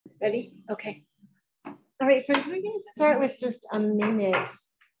Ready? Okay. All right, friends, we're going to start with just a minute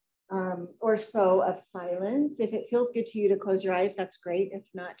or so of silence. If it feels good to you to close your eyes, that's great. If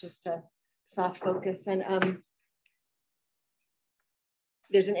not, just a soft focus. And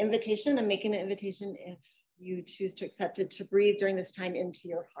there's an invitation. I'm making an invitation if you choose to accept it, to breathe during this time into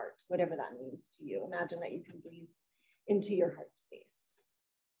your heart, whatever that means to you. Imagine that you can breathe into your heart space.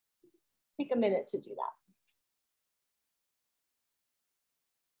 Take a minute to do that.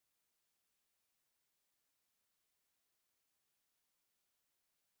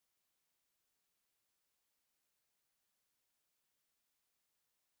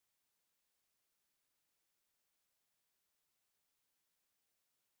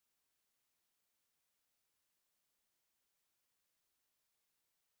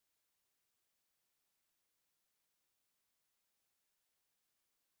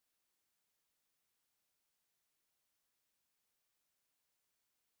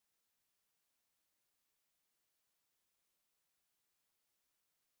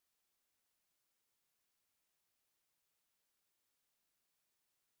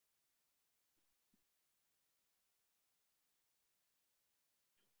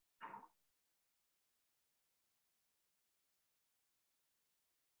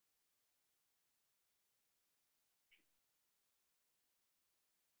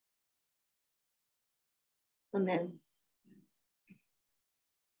 Amen.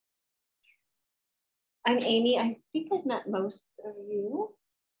 I'm Amy. I think I've met most of you.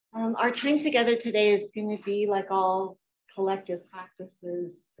 Our time together today is going to be like all collective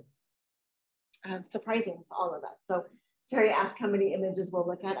practices, surprising to all of us. So Terry asked how many images we'll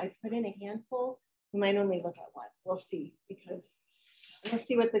look at. I put in a handful. We might only look at one. We'll see, because we'll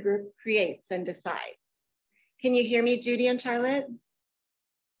see what the group creates and decides. Can you hear me, Judy and Charlotte?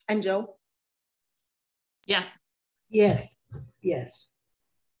 And Joe? Yes. Yes. Yes.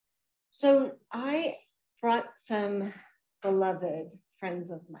 So I brought some beloved friends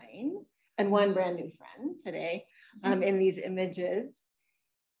of mine and one brand new friend today in these images.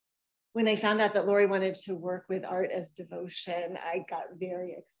 When I found out that Lori wanted to work with art as devotion, I got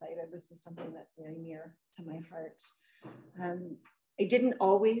very excited. This is something that's very near to my heart. I didn't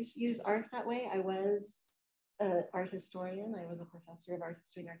always use art that way. I was an art historian. I was a professor of art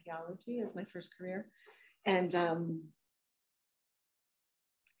history and archaeology as my first career. And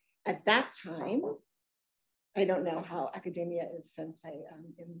at that time, I don't know how academia is since I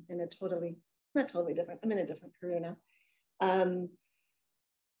am in a totally, not totally different, I'm in a different career now.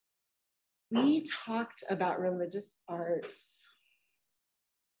 We talked about religious arts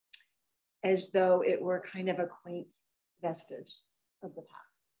as though it were kind of a quaint vestige of the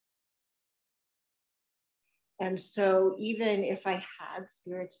past. And so even if I had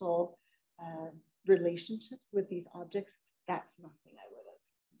spiritual relationships with these objects, that's nothing I would have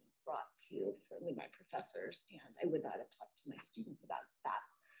brought to certainly my professors, and I would not have talked to my students about that.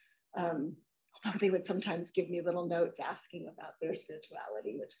 Although they would sometimes give me little notes asking about their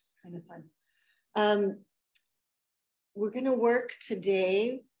spirituality, which was kind of fun. We're going to work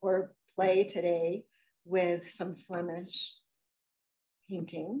today or play today with some Flemish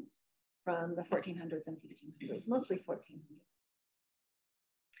paintings from the 1400s and 1500s, mostly 1400s.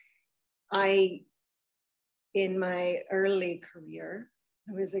 In my early career,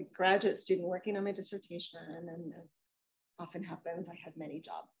 I was a graduate student working on my dissertation, and as often happens, I had many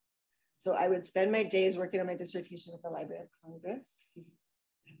jobs. So I would spend my days working on my dissertation at the Library of Congress. If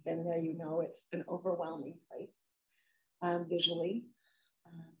you've been there, you know it's an overwhelming place, visually,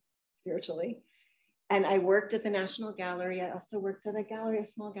 spiritually. And I worked at the National Gallery. I also worked at a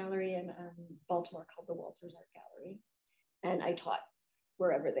small gallery in Baltimore called the Walters Art Gallery. And I taught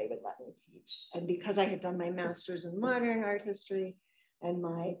wherever they would let me teach. And because I had done my master's in modern art history and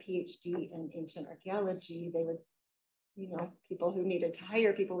my PhD in ancient archaeology, they would, you know, people who needed to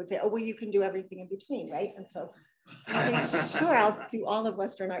hire people would say, oh, well, you can do everything in between, right? And so I said, sure, I'll do all of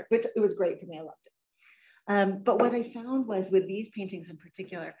Western art, which it was great for me, I loved it. But what I found was with these paintings in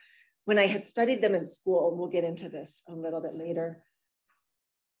particular, when I had studied them in school, and we'll get into this a little bit later,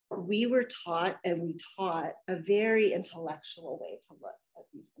 we were taught, and we taught a very intellectual way to look at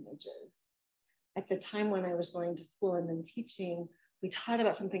these images. At the time when I was going to school and then teaching, we taught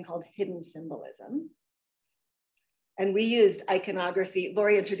about something called hidden symbolism. And we used iconography.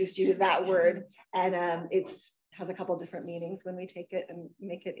 Lori introduced you to that word, and it has a couple different meanings when we take it and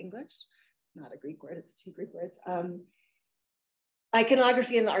make it English. Not a Greek word, it's two Greek words.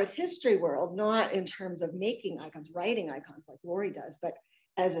 Iconography in the art history world, not in terms of making icons, writing icons like Lori does, but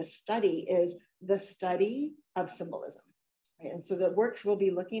as a study, is the study of symbolism. Right? And so the works we'll be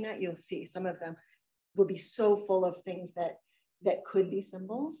looking at, you'll see some of them will be so full of things that that could be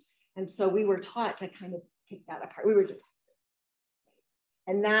symbols. And so we were taught to kind of pick that apart. We were detectives.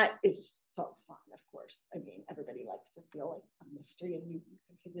 And that is so fun, of course. I mean, everybody likes to feel like a mystery and you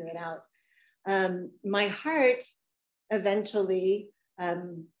can figure it out. My heart eventually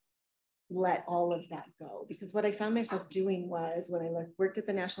let all of that go, because what I found myself doing was when I worked at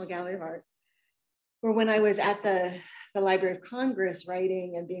the National Gallery of Art, or when I was at the Library of Congress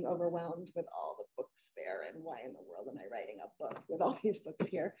writing and being overwhelmed with all the books there, and why in the world am I writing a book with all these books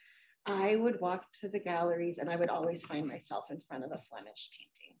here? I would walk to the galleries and I would always find myself in front of a Flemish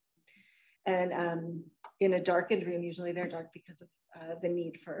painting. And in a darkened room, usually they're dark because of the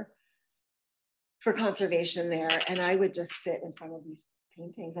need for conservation there. And I would just sit in front of these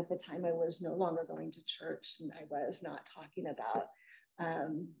paintings. At the time, I was no longer going to church, and I was not talking about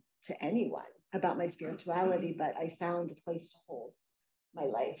to anyone about my spirituality, but I found a place to hold my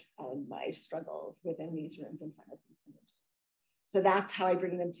life and my struggles within these rooms in front of these images. So that's how I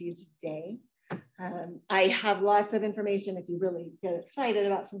bring them to you today. I have lots of information. If you really get excited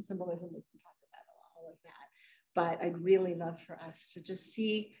about some symbolism, we can talk about all of that. But I'd really love for us to just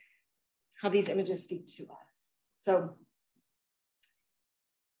see how these images speak to us. So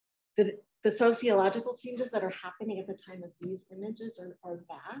the sociological changes that are happening at the time of these images are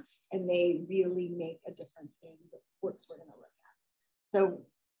vast, and they really make a difference in the works we're going to look at. So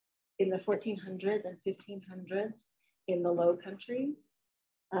in the 1400s and 1500s, in the Low Countries,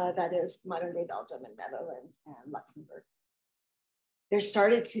 that is modern day Belgium and Netherlands and Luxembourg, there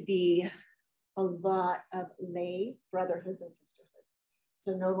started to be a lot of lay brotherhoods and sisterhoods.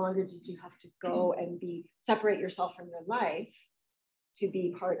 So no longer did you have to go and separate yourself from your life to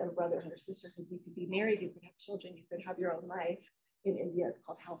be part of brotherhood or sisterhood. You could be married, you could have children, you could have your own life. In India, it's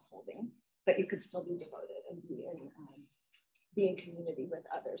called householding, but you could still be devoted and be in community with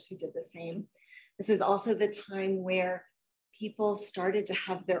others who did the same. This is also the time where people started to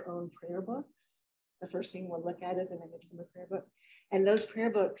have their own prayer books. The first thing we'll look at is an image from a prayer book. And those prayer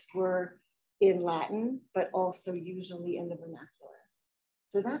books were in Latin, but also usually in the vernacular.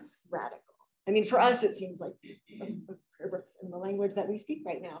 So that's radical. I mean, for us, it seems like prayer books in the language that we speak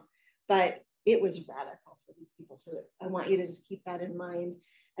right now, but it was radical for these people. So I want you to just keep that in mind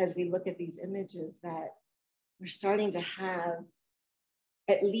as we look at these images, that we're starting to have,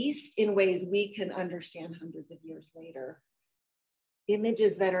 at least in ways we can understand hundreds of years later,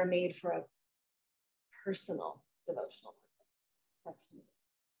 images that are made for a personal devotional purpose. That's me.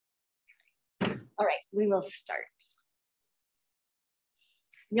 All right, we will start.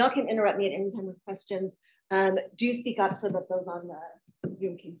 Y'all can interrupt me at any time with questions. Do speak up so that those on the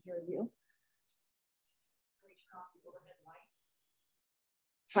Zoom can hear you.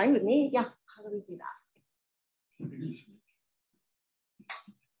 It's fine with me, yeah. How do we do that?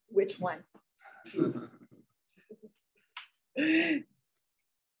 Which one?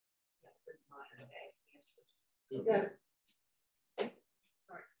 Yeah.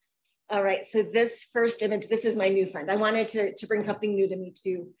 All right, so this first image, this is my new friend. I wanted to bring something new to me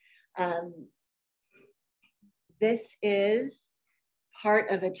too. This is part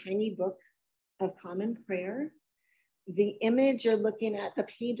of a tiny book of common prayer. The image you're looking at, the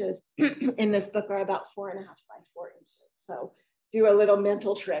pages in this book are about 4.5 by 4 inches. So do a little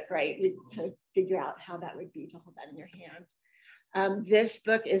mental trick, right? To figure out how that would be to hold that in your hand. This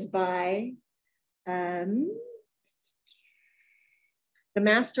book is by the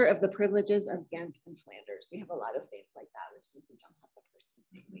Master of the Privileges of Ghent and Flanders. We have a lot of names like that, which means we don't have the person's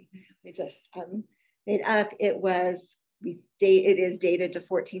name. We just made up. It is dated to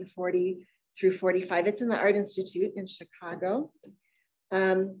 1440 through 45. It's in the Art Institute in Chicago.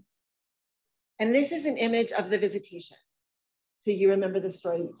 And this is an image of the Visitation. So you remember the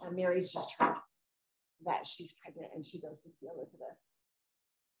story, Mary's just heard that she's pregnant and she goes to see Elizabeth.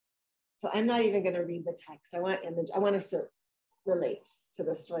 So I'm not even going to read the text. I want us to relate to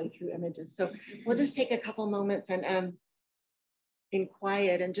the story through images. So we'll just take a couple moments and in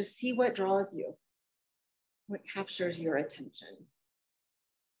quiet and just see what draws you, what captures your attention.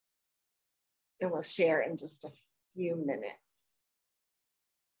 And we'll share in just a few minutes.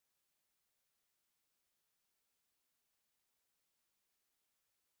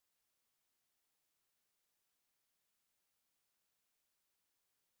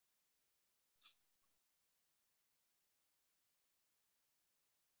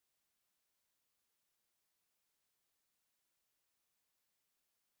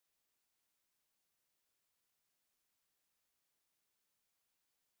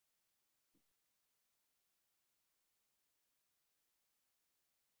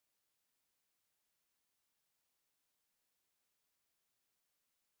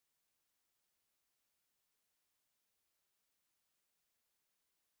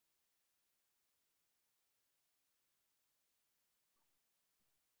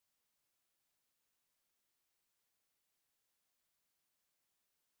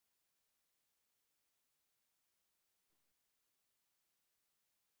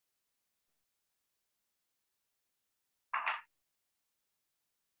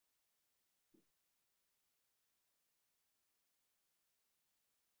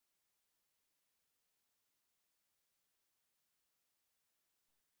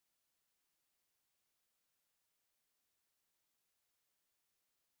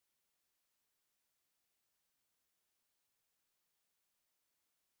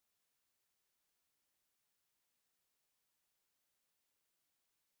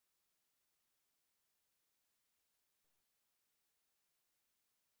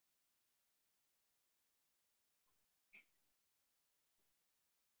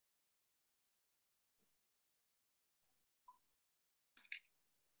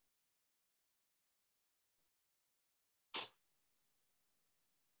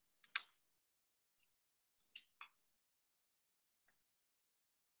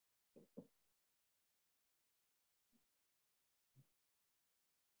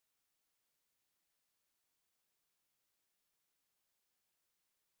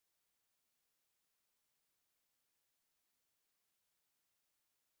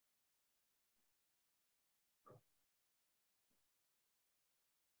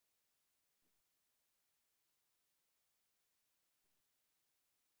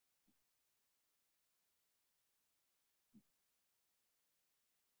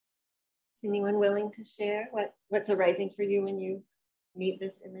 Anyone willing to share what's arising for you when you meet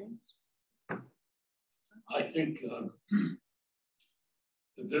this image? I think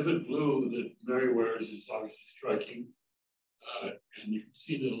the vivid blue that Mary wears is obviously striking. And you can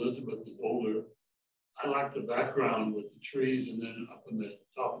see that Elizabeth is older. I like the background with the trees, and then up on the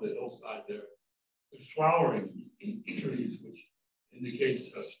top of the hillside there's flowering trees, which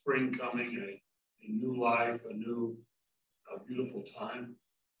indicates a spring coming, a new life, a beautiful time.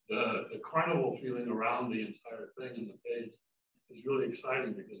 The carnival feeling around the entire thing in the page is really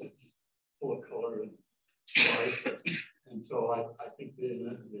exciting because it's just full of color and life. And so I think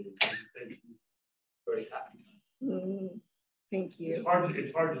the presentation is very happy time. Thank you.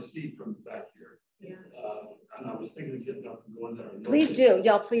 It's hard to see from back here. Yeah. And I was thinking of getting up and going there. Please do.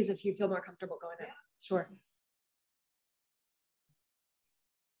 Y'all, please, if you feel more comfortable going there. Sure.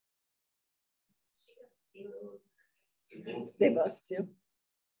 They both do.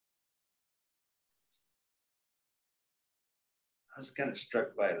 I was kind of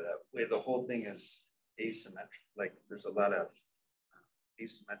struck by the way the whole thing is asymmetric. Like there's a lot of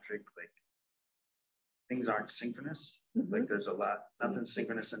asymmetric, like things aren't synchronous. Like there's a lot, nothing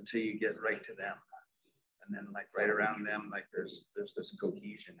synchronous until you get right to them. And then like right around them, like there's this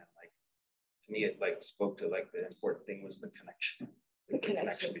cohesion. And like, to me, it like spoke to like the important thing was the connection. Like, the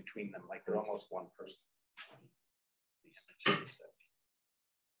connection between them. Like they're almost one person.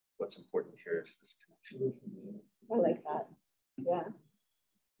 What's important here is this connection. I like that. Yeah.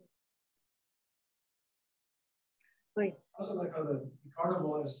 Wait. I also like how the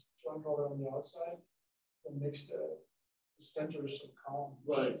carnival is joint color on the outside that makes the center so calm.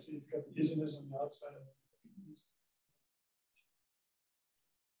 Right. So you've got the dizziness on the outside.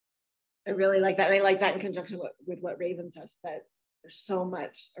 I really like that. And I like that in conjunction with what Raven says, that there's so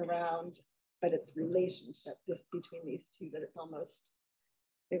much around, but it's relationship between these two that it's almost,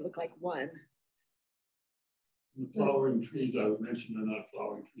 they look like one. The flowering trees I would mention are not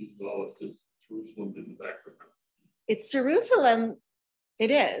flowering trees at all. It's just Jerusalem in the background. It's Jerusalem.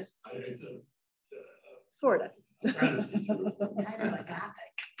 It is. It's sort of. kind of see Jerusalem. Kind of like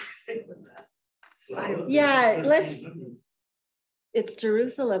epic. So, yeah, it's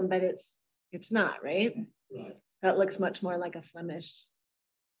Jerusalem, but it's not, right? Right. That looks much more like a Flemish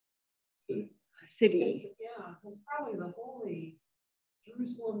city. Yeah, it's probably the holy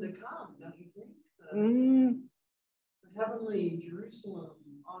Jerusalem to come, don't you think? The heavenly Jerusalem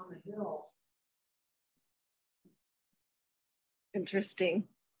on the hill. Interesting.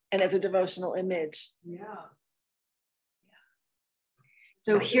 And as a devotional image. Yeah.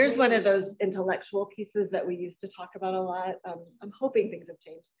 So here's one of those intellectual pieces that we used to talk about a lot. I'm hoping things have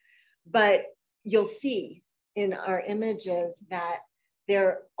changed, but you'll see in our images that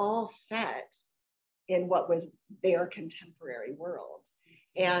they're all set in what was their contemporary world.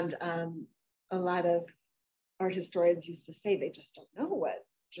 And a lot of art historians used to say they just don't know what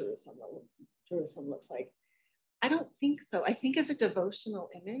Jerusalem looks like. I don't think so. I think as a devotional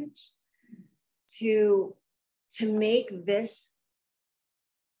image, to make this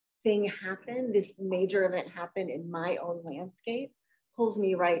thing happen, this major event happen in my own landscape, pulls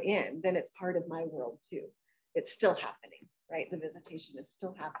me right in. Then it's part of my world too. It's still happening, right? The visitation is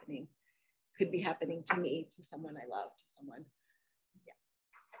still happening. Could be happening to me, to someone I love, to someone.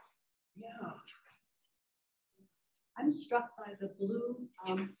 Yeah. I'm struck by the blue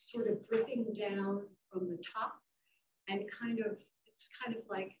sort of dripping down from the top and it's kind of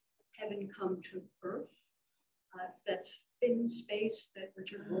like heaven come to earth. That's thin space that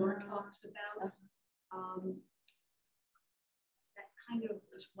Richard Rohr talks about. That kind of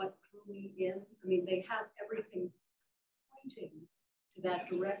is what drew me in. I mean, they have everything pointing to that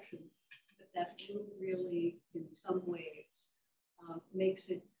direction, but that blue really, in some ways, makes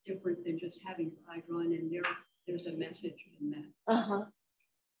it different than just having your eye drawn in. There's a message in that.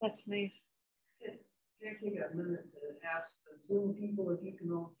 That's nice. Can I take a minute to ask the Zoom people if you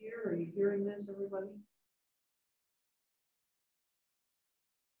can all hear? Are you hearing this, everybody?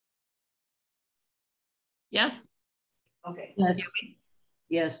 Yes. Okay. Yes.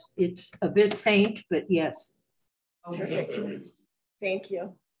 Yes, it's a bit faint, but yes. Okay. Thank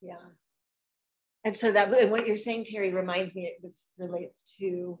you. Yeah. And so and what you're saying, Terry, reminds me, this relates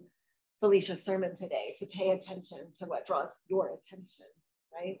to Felicia's sermon today, to pay attention to what draws your attention,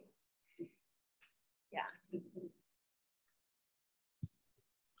 right? Yeah.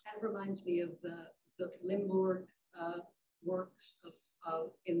 That reminds me of the Limburg works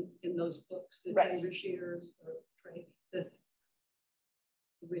of in those books, the right. Trader Shears or the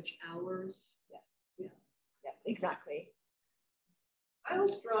Rich Hours. Yeah, exactly. I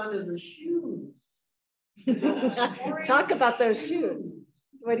was drawn to the shoes. Talk about those shoes.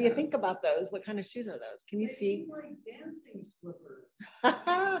 What do you think about those? What kind of shoes are those? Can you see? Like dancing slippers.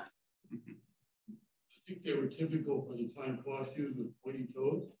 I think they were typical for the time cloth shoes with pointy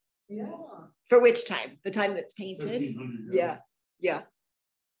toes. Yeah. For which time? The time that's painted? 1700. Yeah. Yeah.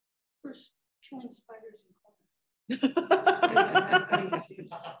 First killing spiders in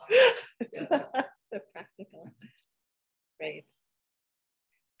The practical. Right.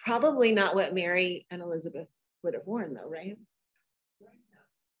 Probably not what Mary and Elizabeth would have worn though, right?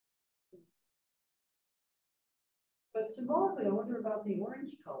 But symbolically, I wonder about the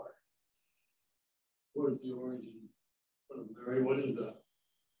orange color. Where's the orange in front of Mary? What is that?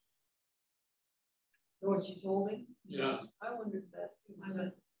 What she's holding? Yeah. I wondered that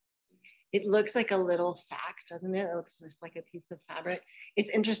too. It looks like a little sack, doesn't it? It looks just like a piece of fabric.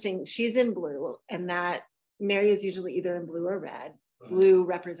 It's interesting. She's in blue, and that Mary is usually either in blue or red. Blue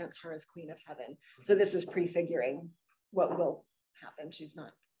represents her as Queen of Heaven. So this is prefiguring what will happen. She's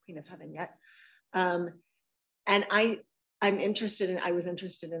not Queen of Heaven yet. And I was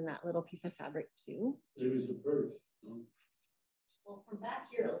interested in that little piece of fabric too. It was a purse. No? Well, from back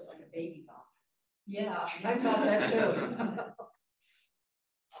here, it looks like a baby doll. Yeah, I thought that too.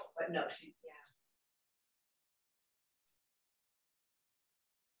 But no, she,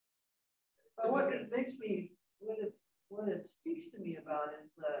 But what it makes me, what it speaks to me about is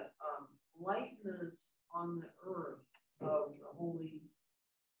the lightness on the earth of the holy,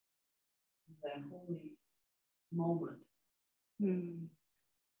 that holy moment. Hmm.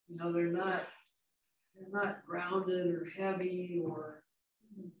 You know, they're not grounded or heavy or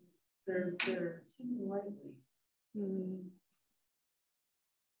they're sitting lightly Hmm.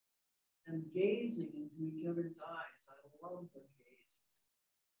 and gazing into each other's eyes. I love the gaze.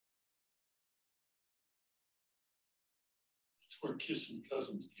 That's where kissing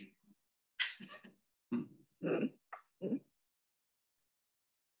cousins came from.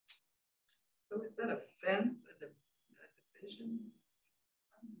 So is that a fence, a division?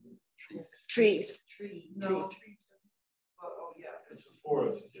 Trees. Tree. No. Tree. Oh, yeah. It's a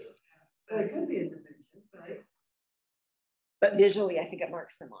forest, yeah. But it could be a division, right? But visually, I think it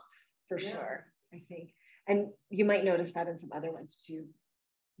marks them off for Yeah. sure, I think. And you might notice that in some other ones too.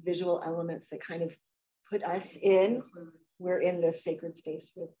 Visual elements that kind of put us in, we're in this sacred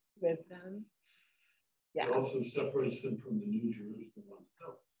space with them. Yeah. It also separates them from the New Jerusalem on the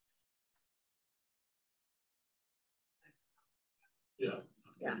top. Yeah.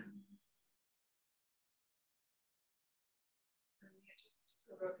 Yeah.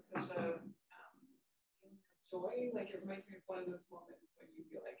 Such a joy, like it reminds me of one of those moments when you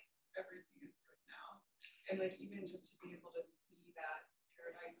feel like everything is good now, and like even just to be able to see that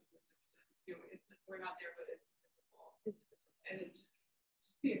paradise in the distance, you know, we're not there, but it's visible, and it just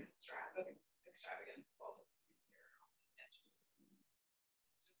the extravagance of all the beauty here on the edge.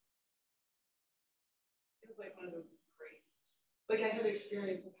 It was like one of those great, like I had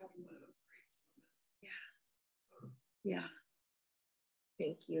experience of having one of those great moments. Yeah. Yeah.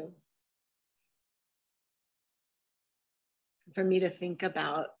 Thank you. For me to think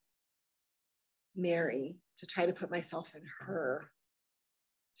about Mary, to try to put myself in her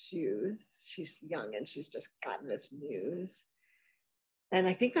shoes. She's young and she's just gotten this news. And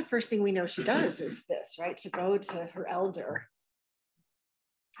I think the first thing we know she does is this, right? To go to her elder,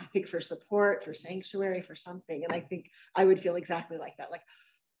 I think for support, for sanctuary, for something. And I think I would feel exactly like that. Like,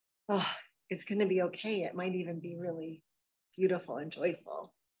 oh, it's going to be okay. It might even be really beautiful and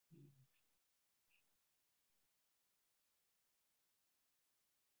joyful.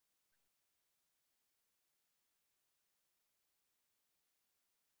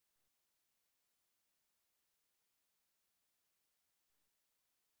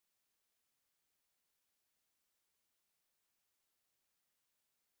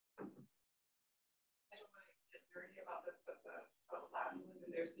 I don't want to get nerdy about this, but the Latin one,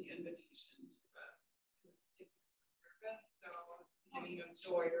 and there's the invitation to the service. So beginning of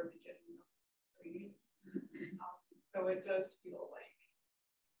joy or beginning of grief. So it does feel like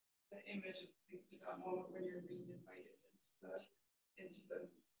the image is speaks to that moment when you're being invited into the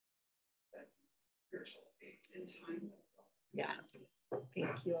spiritual space in time. Yeah,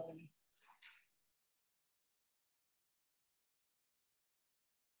 thank you.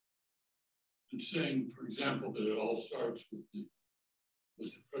 And saying, for example, that it all starts with the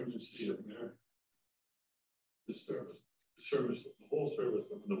pregnancy of Mary. The whole service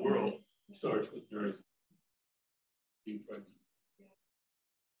of the world starts with Mary being pregnant. Yeah.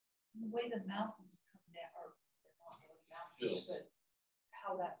 The way the mountains come down, or not really mountains, but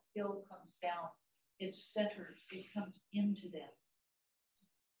how that hill comes down, it's centered, it comes into them,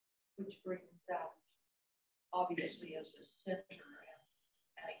 which brings out obviously as a center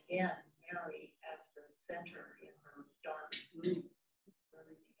And again, Mary as the center in her dark blue,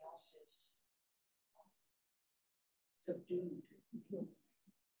 everything else is subdued.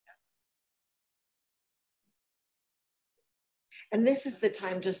 And this is the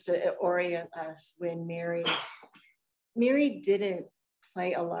time, just to orient us, when Mary didn't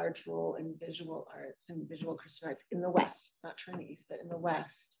play a large role in visual arts and visual Christian arts in the West, not true in the East, but in the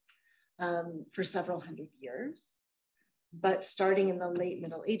West, for several hundred years. But starting in the late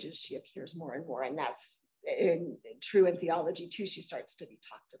Middle Ages, she appears more and more. And that's true in theology too. She starts to be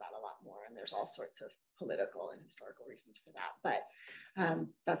talked about a lot more. And there's all sorts of political and historical reasons for that. But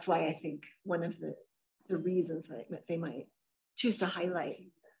that's why I think one of the reasons that they might choose to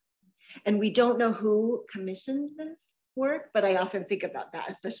highlight. And we don't know who commissioned this work, but I often think about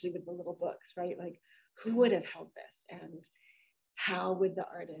that, especially with the little books, right? Like, who would have held this, and how would the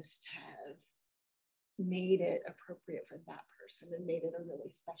artist have made it appropriate for that person and made it a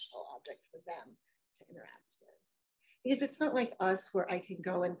really special object for them to interact with? Because it's not like us, where I can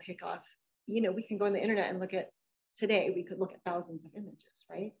go and pick off, we can go on the internet and look at, today we could look at thousands of images,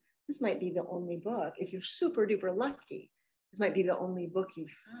 right? This might be the only book. If you're super duper lucky, this might be the only book you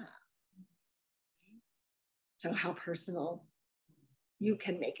have. So how personal you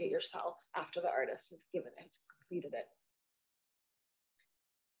can make it yourself after the artist has completed it.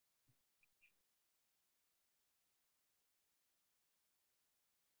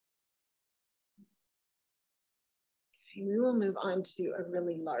 Okay, we will move on to a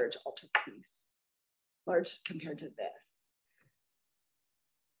really large altarpiece, large compared to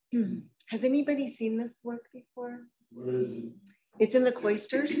this. Has anybody seen this work before? Where is it? It's in the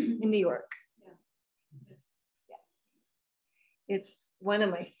cloisters in New York. Yeah. It's one of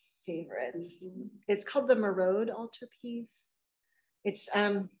my favorites. It's called the Marode altarpiece. It's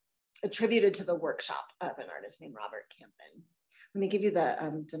attributed to the workshop of an artist named Robert Campin. Let me give you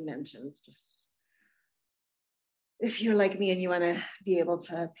the dimensions, just if you're like me and you want to be able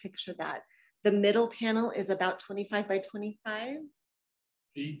to picture that. The middle panel is about 25 by 25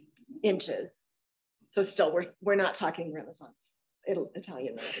 inches. So still, we're not talking Renaissance,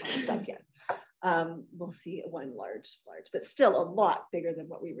 Italian Renaissance stuff yet. We'll see one large, but still a lot bigger than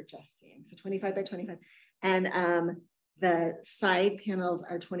what we were just seeing. So 25 by 25. And the side panels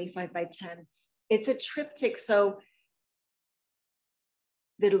are 25 by 10. It's a triptych. So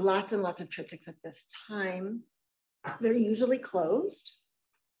there are lots and lots of triptychs at this time. They're usually closed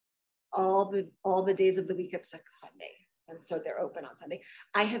all the days of the week except Sunday. And so they're open on Sunday.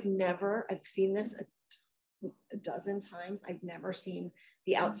 I've seen this a dozen times. I've never seen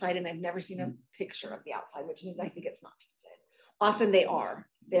the outside, and I've never seen a picture of the outside, which means I think it's not painted. Often they are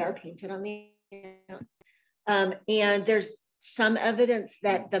painted on the and there's some evidence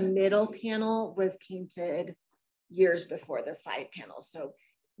that the middle panel was painted years before the side panels. So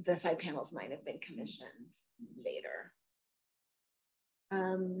the side panels might have been commissioned later. What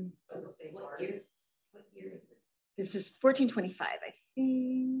year is it? This is 1425, I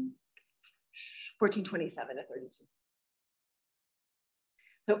think. 1427 to 32.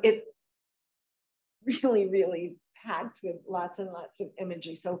 So it's really, really packed with lots and lots of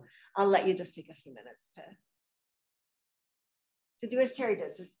imagery. So I'll let you just take a few minutes to do as Terry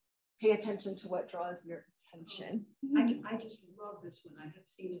did, to pay attention to what draws your attention. I just love this one. I have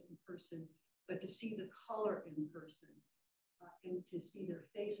seen it in person, but to see the color in person and to see their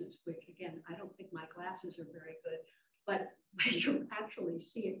faces, which again, I don't think my glasses are very good, but you actually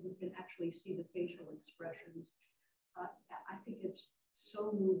see it, you can actually see the facial expressions. I think it's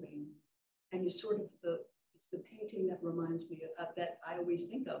so moving, and it's sort of it's the painting that reminds me of that I always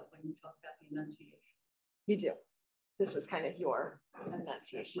think of when you talk about the Annunciation. You do. This is kind of your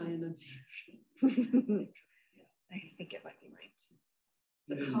Annunciation. That's my Annunciation. I think it might be mine too.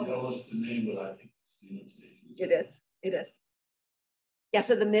 You didn't tell us the name, but I think it's the Annunciation. It is. It is. Yeah,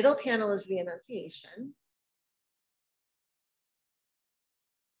 so the middle panel is the Annunciation.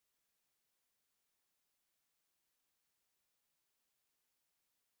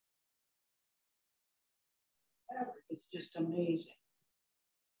 It's just amazing.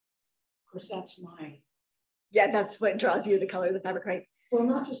 Of course, that's mine. Yeah, that's what draws you, the color of the fabric, right? Well,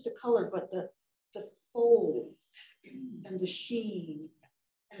 not just the color, but the fold and the sheen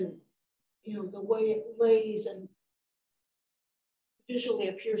and, the way it lays and visually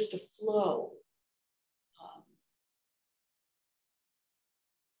appears to flow.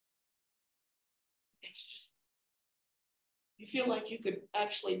 It's just, you feel like you could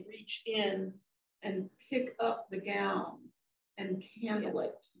actually reach in and pick up the gown and handle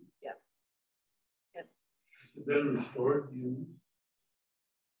it. Yeah. Has it been restored?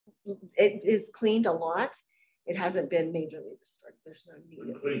 It is cleaned a lot. It hasn't been majorly restored. there's no need.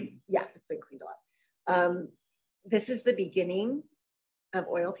 Clean. Yeah, it's been cleaned a lot. This is the beginning of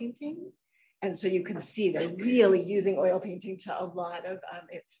oil painting. And so you can see they're really using oil painting to a lot of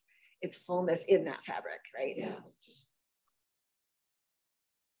its fullness in that fabric, right? Yeah.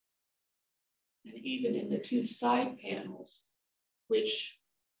 And even in the two side panels, which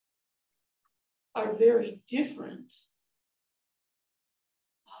are very different,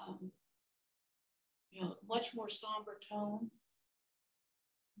 you know, much more somber tone,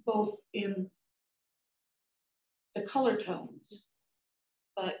 both in the color tones,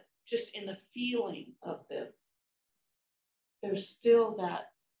 but just in the feeling of them. There's still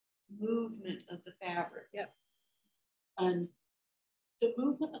that movement of the fabric. Yep. And the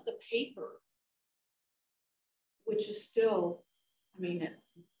movement of the paper, which is still, I mean,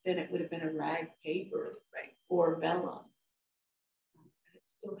 then it would have been a rag paper, right, or vellum. It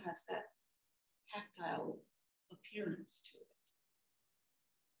still has that tactile appearance to it.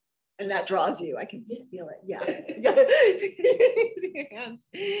 And that draws you. I can feel it. Yeah. Your hands.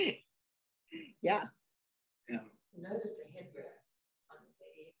 Yeah. Yeah. Notice the headdress on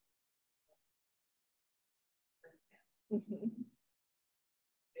the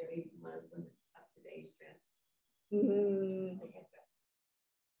very Muslim up to date dress. Mm-hmm. The headdress.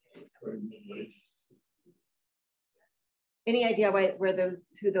 Any idea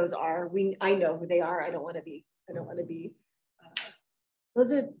who those are? I know who they are. I don't want to be.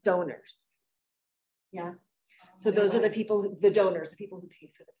 Those are donors. Yeah. So those are the people, the donors, the people who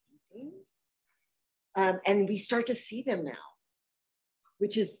paid for the painting. And we start to see them now,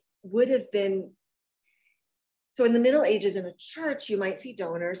 which would have been, so in the Middle Ages in a church, you might see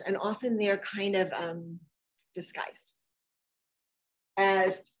donors, and often they're kind of disguised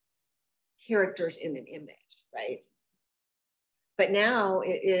as characters in an image, right? But now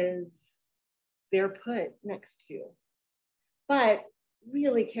they're put next to, but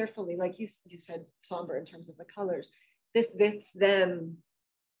really carefully, like you said, somber in terms of the colors, this them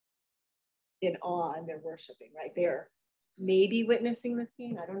in awe, and they're worshiping, right? They're maybe witnessing the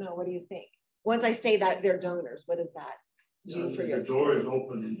scene. I don't know. What do you think? Once I say that they're donors, what does that do for your The door is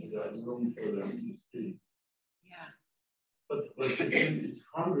open into that room for them to see. Yeah. But it's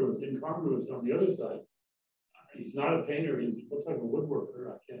incongruous on the other side. He's not a painter. He looks like a woodworker.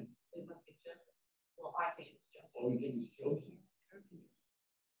 I can't. It must be Joseph. Well, I think it's Joseph. Oh, you think it's Joseph?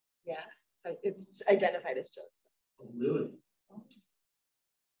 Yeah, it's identified as Joseph. Oh, really?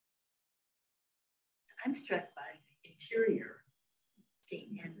 So I'm struck by the interior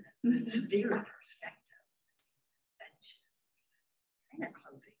scene and the severe perspective. That's kind of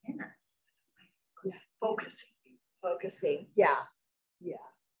closing in on, Focusing. Yeah. Yeah.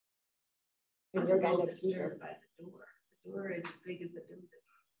 And you're kind of disturbed by the door. The door is as big as the building.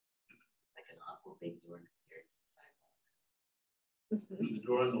 Like an awful big door compared to the sidewalk. The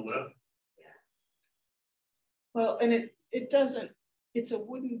door on the left? Yeah. Well, and it doesn't, it's a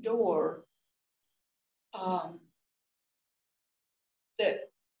wooden door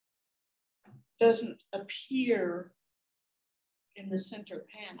that doesn't appear in the center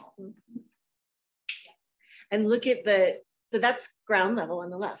panel. And look at so that's ground level on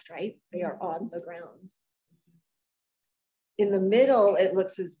the left, right? They are on the ground. In the middle, it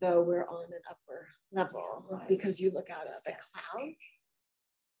looks as though we're on an upper level, right, because you look out of the cloud.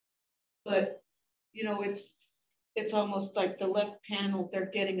 But, you know, it's almost like the left panel, they're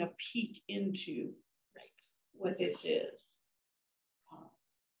getting a peek into what this is.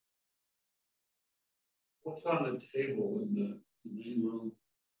 What's on the table in the main room?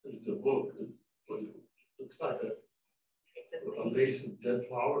 There's the book. It looks like a vase of dead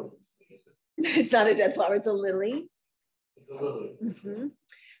flowers. It's not a dead flower, it's a lily. It's a lily. Mm-hmm.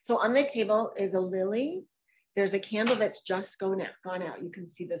 So on the table is a lily. There's a candle that's just gone out. You can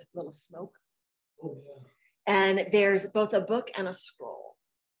see this little smoke. Oh, yeah. And there's both a book and a scroll.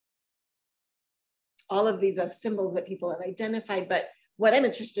 All of these are symbols that people have identified, but what I'm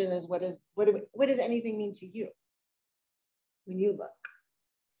interested in is what does anything mean to you when you look?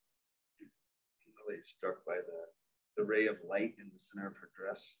 I'm really struck by the ray of light in the center of her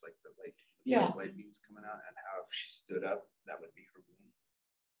dress, like the light, yeah, light beams coming out, and how if she stood up, that would be her womb.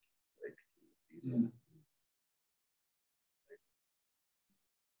 Like,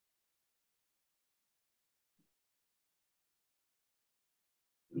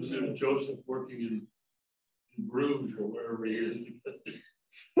 Was it Joseph working in Bruges or wherever he is?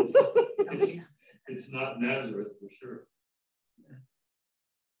 It's not Nazareth for sure.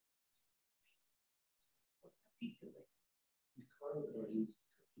 What's he doing?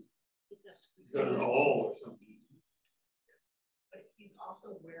 He's got an awl or something. But he's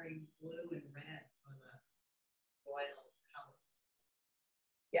also wearing blue and red on a royal color.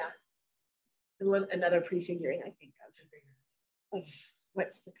 another prefiguring, I think, of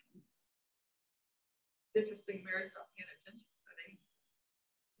what's to come. It's interesting, Mary's not paying attention today.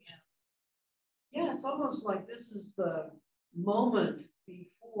 Yeah, it's almost like this is the moment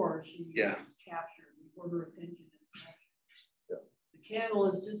before she is captured, before her attention is captured. Yeah. The candle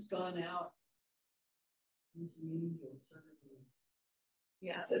has just gone out.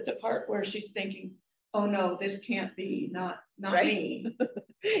 Yeah, the part where she's thinking, oh no, this can't be, not Right. me.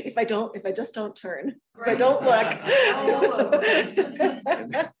 If I just don't turn, Right. if I don't look.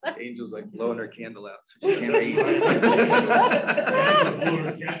 And the angel's like blowing her candle out, so she can't read.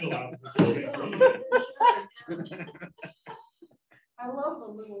 I love the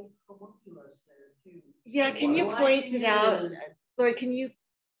little homunculus there too. Yeah, can you point it out? Lori, can you,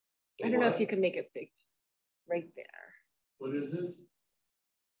 I don't know if you can make it big right there. What is it?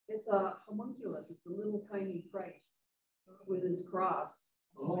 It's a homunculus. It's a little tiny Christ with his cross.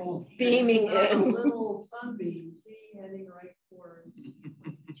 Oh. Beaming A in. little sunbeam, see, heading right towards.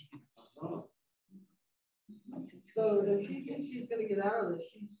 So if she thinks she's gonna get out of this,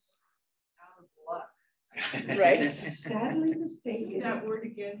 she's out of luck. Right. Sadly mistaken. Say that word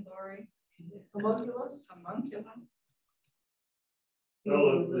again, Lori. Homunculus? Homunculus.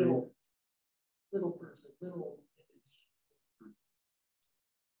 Little person, little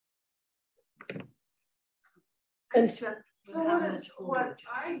image. I'm struck with So how much older what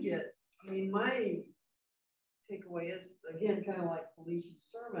I Joseph. get, I mean, my takeaway is, again, kind of like Felicia's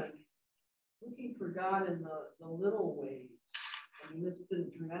sermon, looking for God in the little ways. I mean, this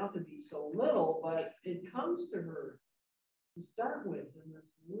didn't turn out to be so little, but it comes to her to start with in this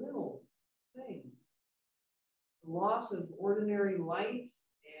little thing. The loss of ordinary light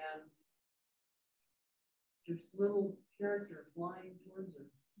and this little character flying towards her.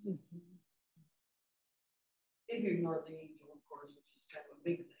 If you ignore the angel, of course, which is kind of a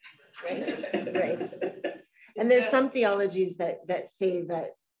big thing. Right. And there's some theologies that say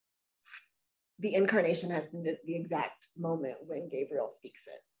that the incarnation happened at the exact moment when Gabriel speaks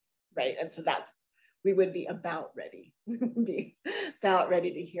it, right? And so that's, we would be about ready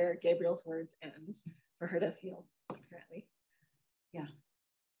to hear Gabriel's words and for her to feel apparently. Yeah.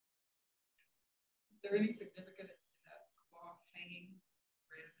 Is there any significance in that cloth hanging?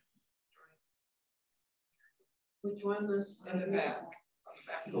 Which one was On the back.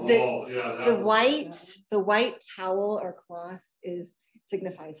 The white towel or cloth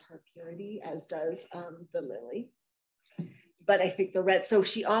signifies her purity, as does the lily. But I think the red, so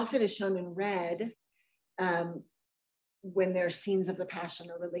she often is shown in red when there's scenes of the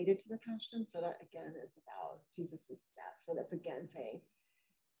passion or related to the passion. So that again is about Jesus's death. So that's again saying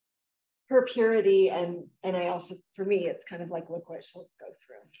her purity, and I also, for me, it's kind of like, look what she'll go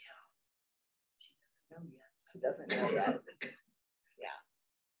through. Yeah. She doesn't know yet. Yeah.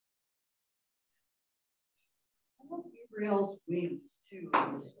 I love Gabriel's wings too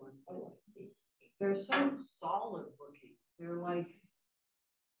in this one. Oh, I see. They're so solid looking. They're like,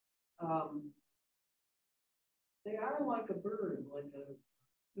 they are like a bird, like an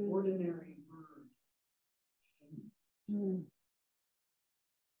ordinary bird. Mm.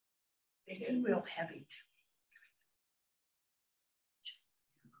 They seem real heavy to me.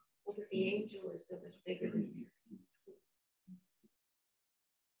 Well, but the angel is so much bigger than you.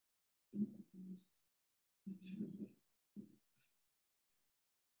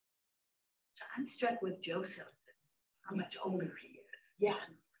 So I'm struck with Joseph, how much older he is. Yeah.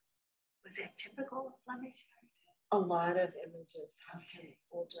 Was that typical of Flemish? A lot of images have him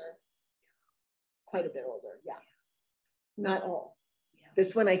older, quite a bit older. Yeah. Not all. Yeah.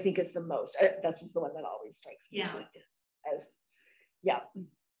 This one I think is the most. This is the one that always strikes me. Yeah, like this. As, yeah.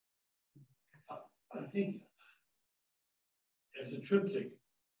 I think as a triptych,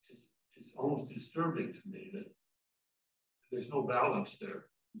 it's almost disturbing to me that there's no balance there.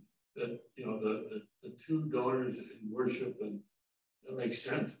 That, you know, the two daughters in worship, and that makes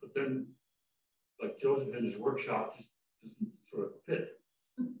sense, but then like Joseph in his workshop just doesn't sort of fit.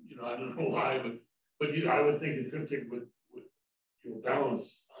 You know, I don't know why, but I would think a triptych would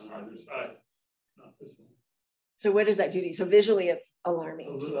balance on either side, not this one. So what does that do to you? So visually it's alarming.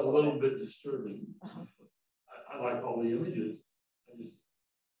 A little bit disturbing. Uh-huh. I like all the images.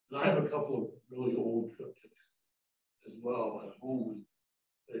 I have a couple of really old triptychs as well at home.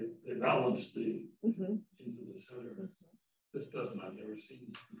 They balance the into the center. This doesn't. I've never seen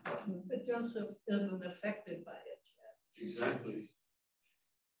this before. But Joseph isn't affected by it yet. Exactly.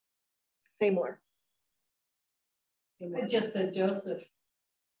 Say more. It's just that Joseph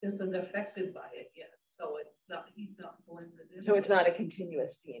isn't affected by it yet. So it's not, he's not blended in. So it's not a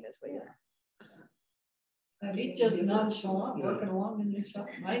continuous scene, is what you're. He's just nonchalant, working along in his shop,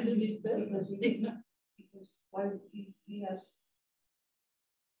 minding his business. Because why he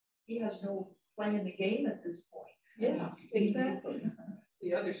has no play in the game at this point. Yeah, exactly.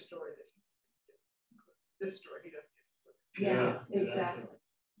 The other story that this story he doesn't get. Yeah, exactly.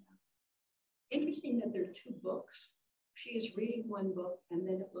 Interesting that there are two books. She is reading one book, and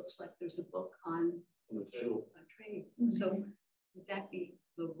then it looks like there's a book on the table. training. So would that be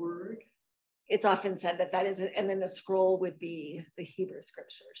the word? It's often said that that is it, and then the scroll would be the Hebrew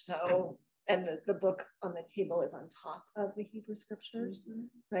scripture. So, and the book on the table is on top of the Hebrew scriptures,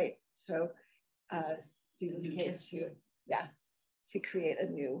 right? So, Jesus came to create a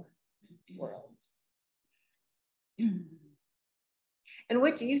new world. And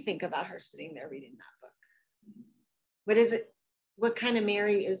what do you think about her sitting there reading that book? What is it? What kind of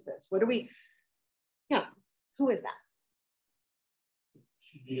Mary is this? What are we? Yeah, who is that?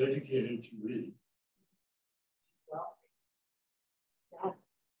 Should be educated to read. Well, yeah,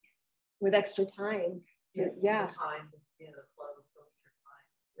 with extra time. Yes, Yeah. the time, the clothes, your time.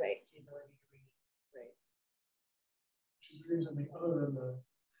 Right. The ability to read. Right. She's reading something other than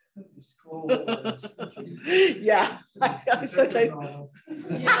the scroll. Yeah, I'm such a.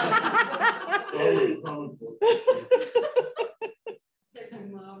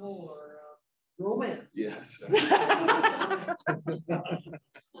 Novel or romance. Yes. I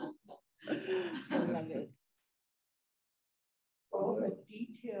love it. All the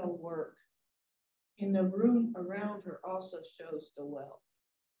detail work in the room around her also shows the well.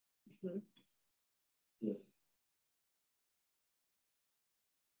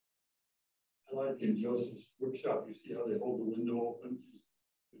 I like in Joseph's workshop, you see how they hold the window open.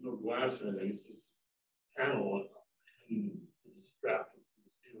 There's no glass or anything, it's just panel and there's a strap to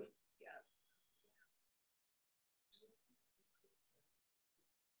the ceiling.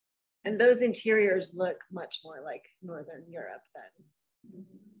 And those interiors look much more like Northern Europe than.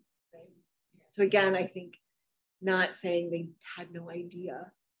 Right? So again, I think not saying they had no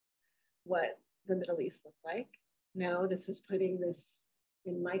idea what the Middle East looked like. No, this is putting this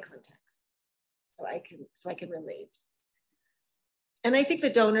in my context. So I can relate. And I think the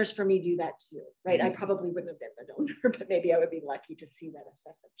donors for me do that too, right? I probably wouldn't have been the donor, but maybe I would be lucky to see that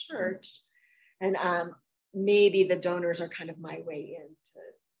at the church. And maybe the donors are kind of my way in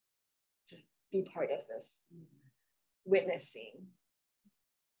to be part of this witnessing.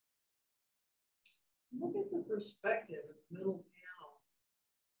 Look at the perspective of the middle panel.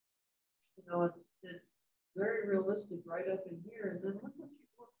 You know, it's very realistic right up in here, and then look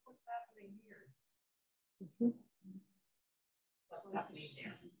what's happening here. What's happening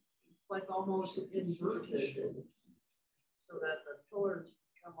there? It's like almost inverted, so that the pillars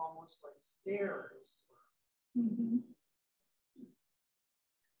become almost like stairs.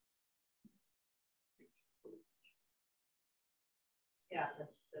 Yeah,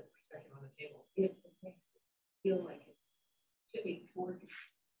 that's the perspective on the table. It makes it feel like it's sitting forward.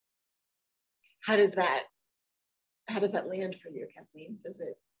 How does that land for you, Kathleen?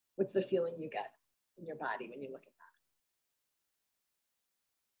 What's the feeling you get in your body when you look at that?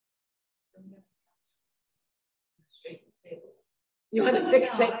 Straight to the table. You want to fix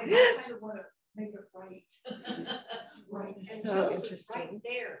it? I kind of want to make it right. Right. And So Joseph's interesting. right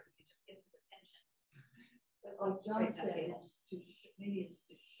there, you just get his attention. But like John said, maybe it's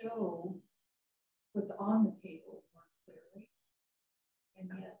to show what's on the table more clearly. And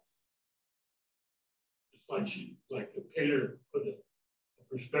yet. It's like the painter put a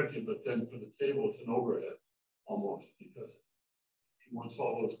perspective, but then for the table, it's an overhead almost because he wants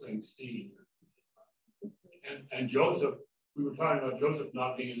all those things seen. And Joseph, we were talking about Joseph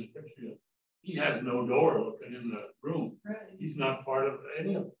not being in the picture. He has no door looking in the room. Right. He's not part of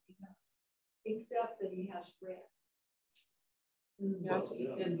any of it. Except that he has red. Well,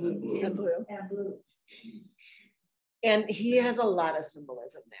 yeah, And blue. And blue. And blue. And he has a lot of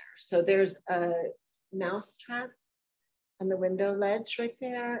symbolism there. So there's a mouse trap on the window ledge right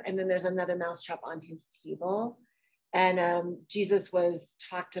there. And then there's another mouse trap on his table. And Jesus was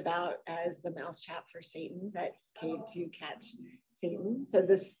talked about as the mouse trap for Satan that came to catch Satan. So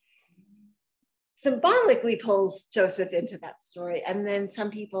this symbolically pulls Joseph into that story. And then some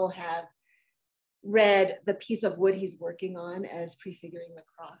people have read the piece of wood he's working on as prefiguring the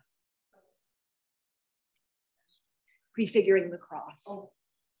cross. Prefiguring the cross. Oh.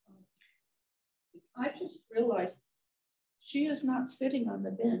 I just realized she is not sitting on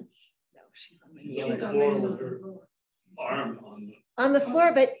the bench. No, she's on the She's kneeler. on the floor with her arm On the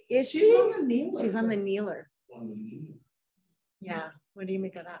floor, but is she? She's on the kneeler. She's on the kneeler. on the knee. Yeah. What do you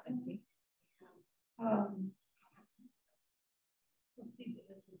make of that, Betsy? Um,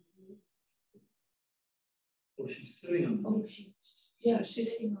 Oh, she's sitting on. Oh,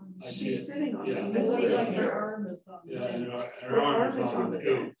 she's sitting on. I see it. Sitting on. Yeah. it. I It's see like like her her arm. arm is on the Yeah, bench. and her arm is on the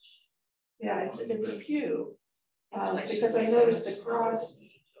pew. bench. Yeah, it's a pew. That's why she Because I was noticed so the cross small.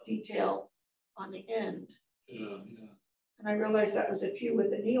 detail on the end. Yeah, yeah. And I realized that was a pew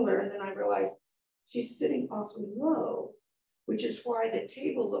with a kneeler, and then I realized she's sitting awfully low, which is why the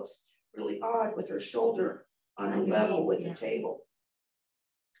table looks really odd with her shoulder on a level with the table.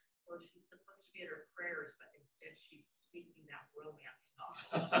 Well, she's supposed to be at her prayers, but instead she's speaking that romance talk.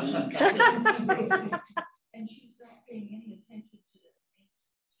 And she's not paying any attention to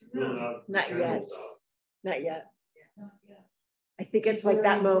the Not yet. Not yet. Not yet. I think it's like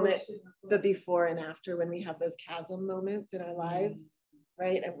that moment, the before and after, when we have those chasm moments in our lives,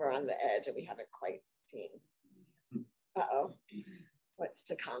 right? And we're on the edge and we haven't quite seen, what's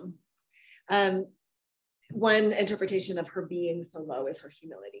to come. One interpretation of her being so low is her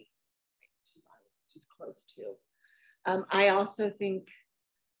humility. She's close to. I also think,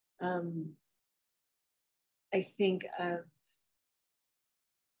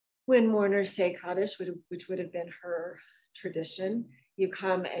 when mourners say Kaddish, which would have been her tradition, you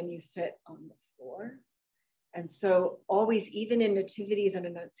come and you sit on the floor. And so always, even in nativities and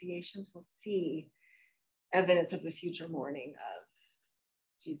annunciations, we'll see evidence of the future mourning of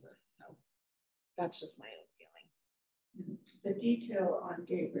Jesus. So that's just my own feeling. The detail on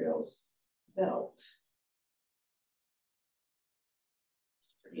Gabriel's belt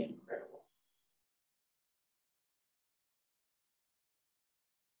is pretty incredible.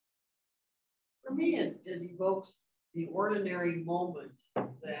 For me, it evokes the ordinary moment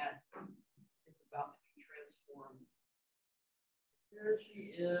that is about to be transformed. There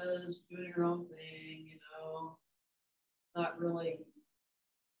she is doing her own thing, not really,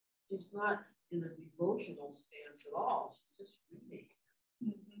 she's not in a devotional stance at all. She's just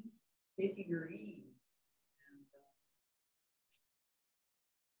reading, taking her ease. And,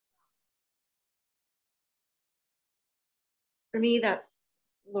 for me, that's,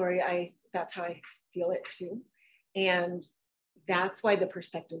 Lori, that's how I feel it too. And that's why the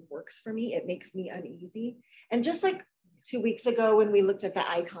perspective works for me. It makes me uneasy. And just like 2 weeks ago when we looked at the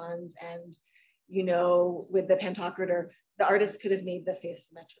icons and, with the Pantocrator, the artist could have made the face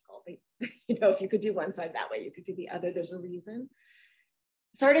symmetrical. If you could do one side that way, you could do the other. There's a reason.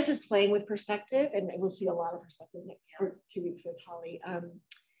 This artist is playing with perspective, and we'll see a lot of perspective next for 2 weeks with Holly.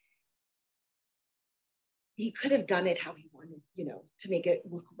 He could have done it how he wanted, to make it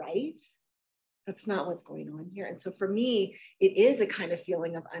look right. That's not what's going on here. And so for me, it is a kind of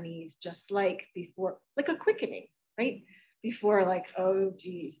feeling of unease, just like before, like a quickening, right? Before, like, oh,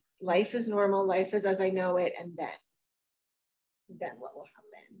 geez, life is normal, life is as I know it, and then what will happen?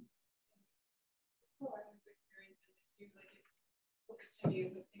 Well, I was experiencing it too, like it looks to me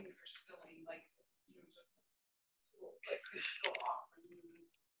as if things are spilling, like, just like it's still off. I mean,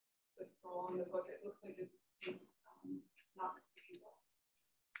 the scroll on the book, it looks like it's not stable.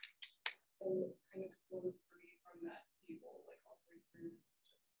 And it kind of flows for me from that table, like all the way through.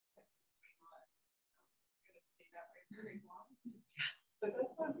 Just not going to stay that way very long. But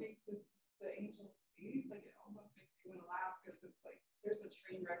that's what makes the angel face, like it almost makes me want to laugh because it's like there's a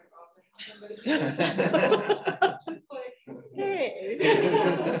train wreck about to happen, but it's like, Hey.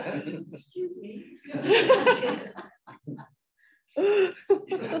 excuse me.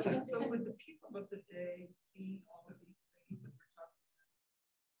 So would the people of the day see all of these things that we're talking about?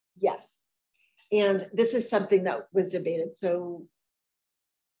 Yes. And this is something that was debated. So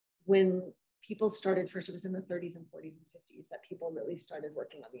when people started, first it was in the 30s and 40s and 50s that people really started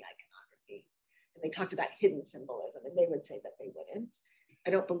working on the iconography. And they talked about hidden symbolism, and they would say that they wouldn't. I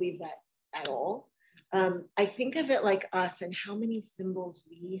don't believe that at all. I think of it like us and how many symbols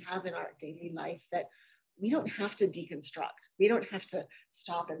we have in our daily life that we don't have to deconstruct. We don't have to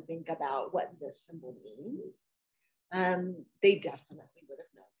stop and think about what this symbol means. They definitely would have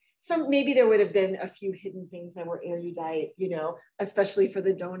known. Maybe there would have been a few hidden things that were erudite, especially for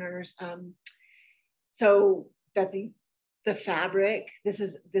the donors. So that the fabric, this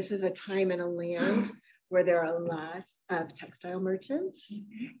is a time and a land where there are a lot of textile merchants,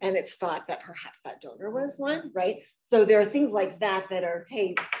 and it's thought that perhaps that donor was one, right? So there are things like that that are,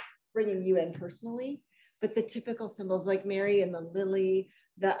 hey, bringing you in personally, but the typical symbols like Mary and the lily,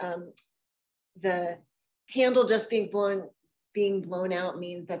 the candle just being blown out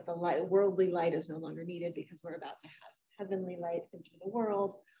means that the worldly light is no longer needed because we're about to have heavenly light into the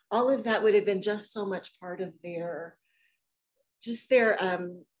world. All of that would have been just so much part of their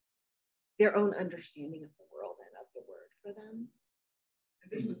own understanding of the world and of the word for them.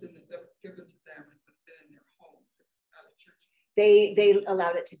 and this was that was given to them and would have been in their home, not a church. They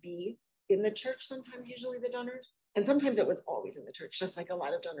allowed it to be in the church sometimes, usually the donors, and sometimes it was always in the church, just like a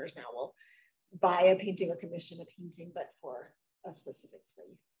lot of donors now will buy a painting or commission a painting, but for a specific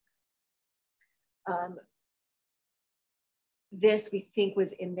place. This we think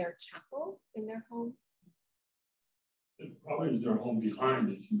was in their chapel, in their home. It probably is their home behind,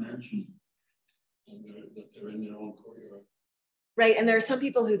 as you mentioned, and that they're in their own courtyard. Right, and there are some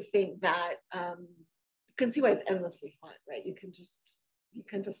people who think that you can see why it's endlessly fun, right? You can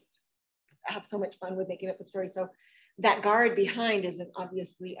just have so much fun with making up the story. So that guard behind is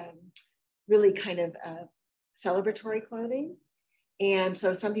obviously really kind of celebratory clothing. And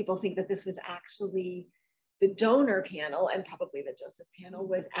so some people think that this was actually the donor panel, and probably the Joseph panel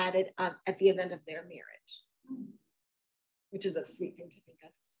was added at the event of their marriage, which is a sweet thing to think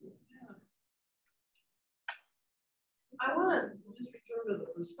of. Yeah. I want to just return to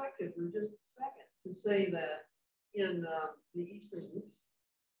the perspective for just a second to say that in the Eastern,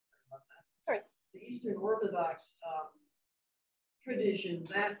 the Eastern Orthodox tradition,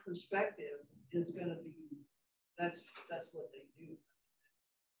 that perspective is going to be, that's what they do.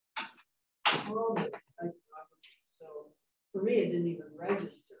 So for me, it didn't even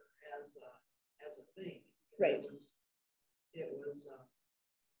register as a thing. Right. It was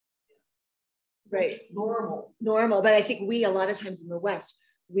right. Normal, but I think we, a lot of times in the West,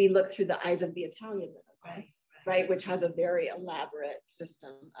 we look through the eyes of the Italian Renaissance, right, which has a very elaborate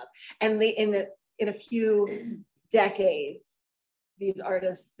system of, and in a few decades, these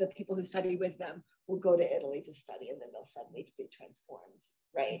artists, the people who study with them, will go to Italy to study, and then they'll suddenly be transformed,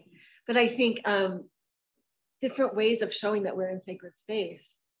 right? But I think different ways of showing that we're in sacred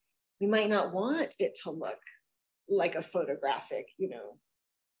space, we might not want it to look like a photographic,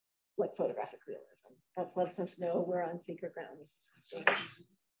 like photographic realism. That lets us know we're on sacred ground.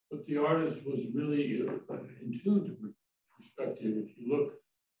 But the artist was really in tune to perspective. If you look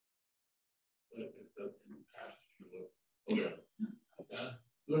in the past, if you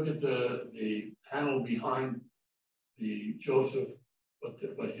look at the panel behind the Joseph,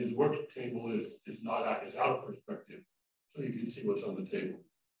 but his work table is out of perspective, so you can see what's on the table.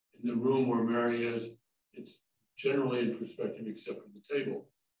 In the room where Mary is, it's generally in perspective except for the table,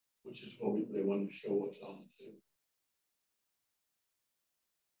 which is what they wanted to show what's on the table.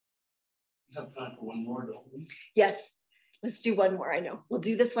 We have time for one more, don't we? Yes, let's do one more. I know we'll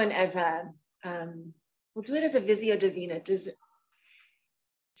do this one as we'll do it as a Visio Divina.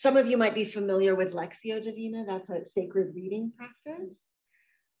 Some of you might be familiar with Lectio Divina. That's a sacred reading practice.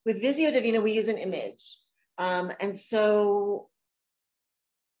 With Visio Divina, we use an image. And so,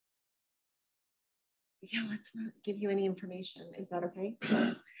 yeah, let's not give you any information. Is that okay?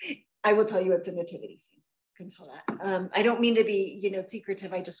 I will tell you it's a nativity scene. You can tell that. I don't mean to be,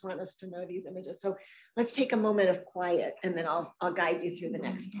 secretive. I just want us to know these images. So let's take a moment of quiet, and then I'll guide you through the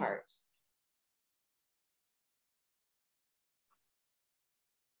next part.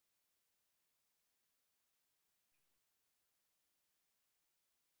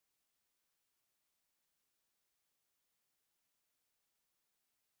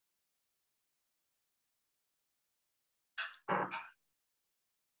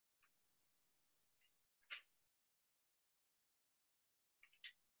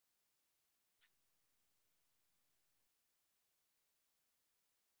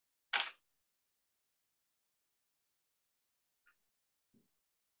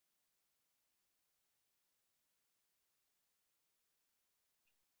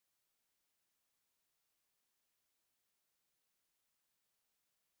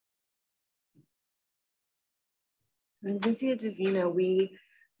 In Visio Divina, we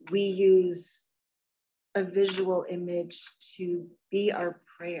use a visual image to be our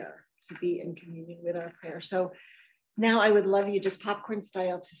prayer, to be in communion with our prayer. So now I would love you, just popcorn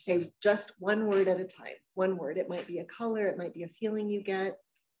style, to say just one word at a time. One word. It might be a color, it might be a feeling you get.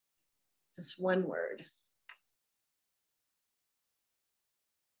 Just one word.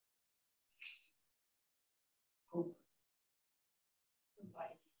 Hope. Life.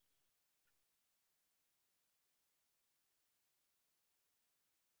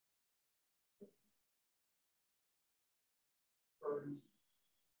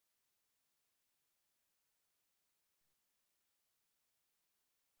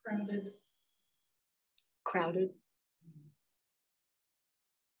 Crowded.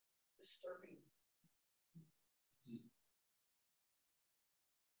 Disturbing.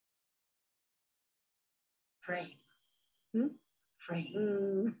 Frame.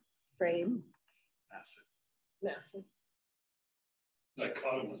 Frame. Frame. Massive.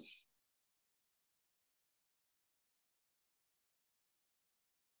 Dichotomous.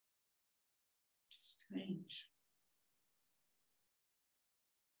 Strange.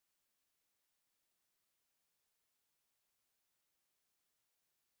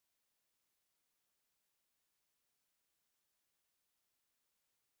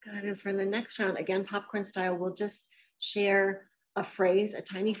 Good. And for the next round, again, popcorn style, we'll just share a phrase, a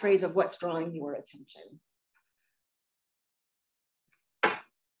tiny phrase of what's drawing your attention.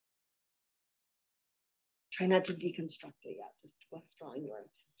 Try not to deconstruct it yet, just what's drawing your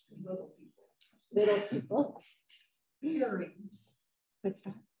attention. Little people. Little people. Pairings. What's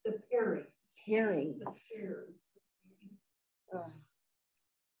that? The pairings. Pairings. The pairs. Uh,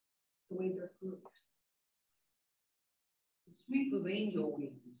 The way they're grouped. The sweep of angel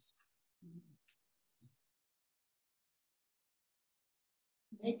wings.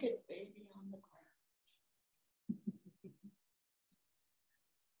 Naked baby on the ground.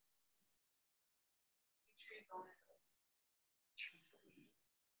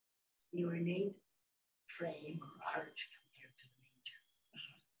 The ornate frame or arch compared to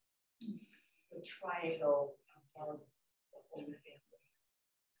the manger. The triangle above the whole family.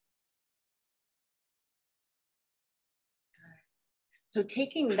 So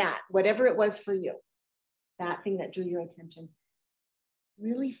taking that, whatever it was for you, that thing that drew your attention,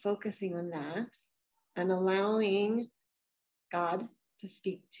 really focusing on that and allowing God to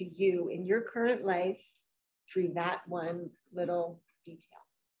speak to you in your current life through that one little detail.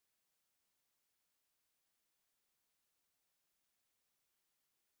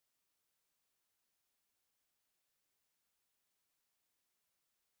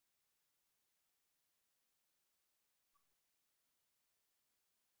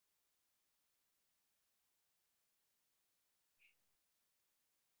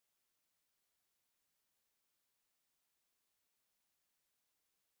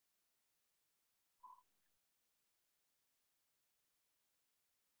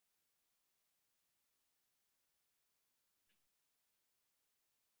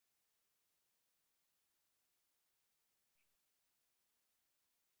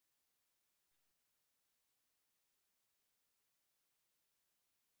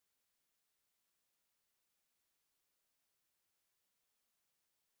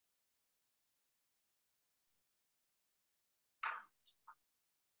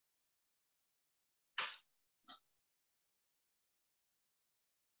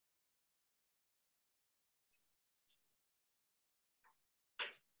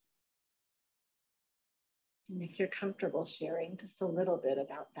 And if you're comfortable sharing just a little bit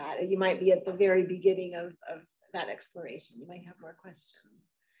about that, you might be at the very beginning of that exploration. You might have more questions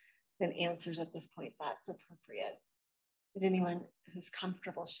than answers at this point. That's appropriate. But anyone who's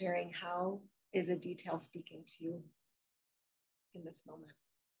comfortable sharing, how is a detail speaking to you in this moment?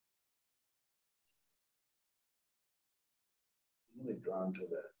 I'm really drawn to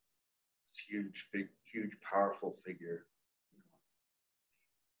this huge, big, huge, powerful figure.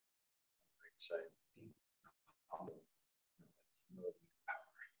 Right side.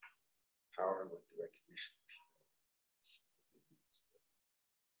 Power with the recognition of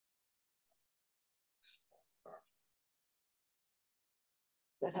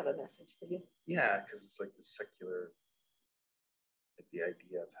Does that have a message for you? yeah, because it's like the secular, like the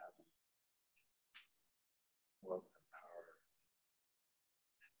idea of having wealth and power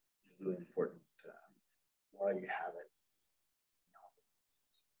is really important while you have it.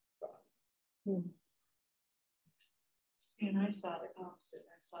 And I saw the opposite.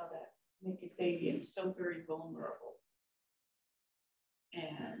 I saw that naked baby and so very vulnerable.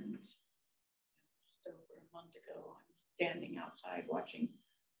 And just over a month ago, I'm standing outside watching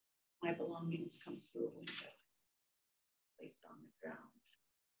my belongings come through a window, placed on the ground.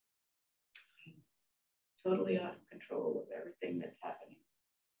 I'm totally out of control of everything that's happening.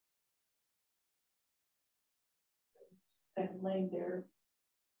 I'm laying there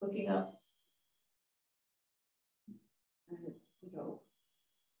looking up. And it's,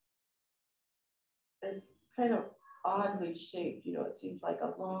 it's kind of oddly shaped, it seems like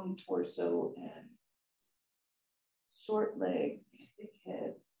a long torso and short legs, big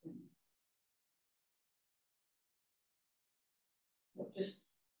head, and just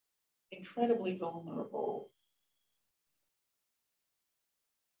incredibly vulnerable,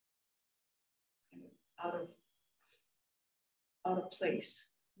 kind of out of place,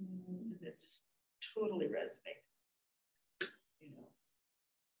 and it just totally resonated.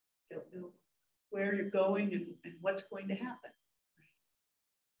 Don't know where you're going and what's going to happen.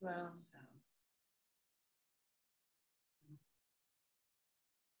 Wow.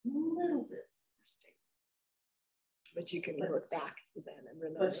 A little bit. But you can look back to them and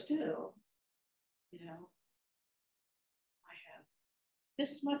remember. But still, I have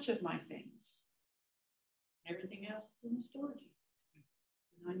this much of my things. Everything else is in the storage unit.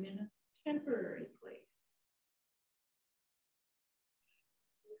 And I'm in a temporary place.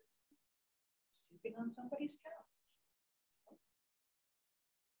 Sleeping on somebody's couch.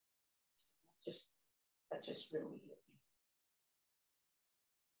 That just really hit me.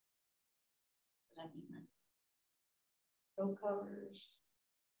 I mean, no covers,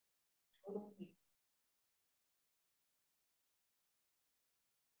 totally.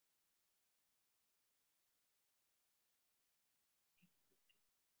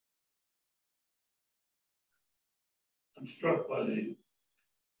 I'm struck by the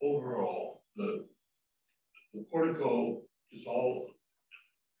overall, the portico is all,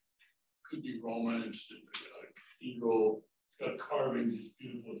 could be Roman, it's a cathedral, it's got carvings, it's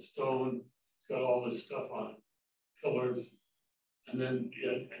beautiful stone, it's got all this stuff on pillars. And then,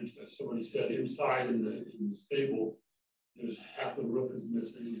 and as somebody said, inside in the stable, there's half the roof is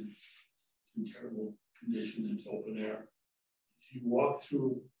missing. It's in terrible condition. It's open air. If you walk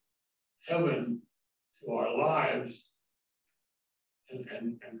through heaven to our lives, and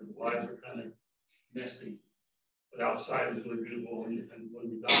the lives are kind of messy, but outside is really beautiful. And when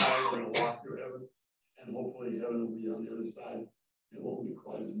we die, we're going to walk through heaven, and hopefully heaven will be on the other side. It won't be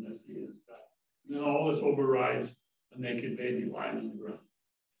quite as messy as that. And then all this overrides a naked baby lying on the ground.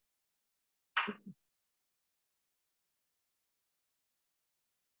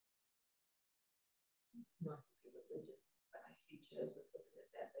 Not to be religious, but I see Joseph looking at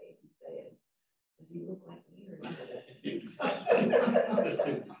that baby saying, does he look like me or not?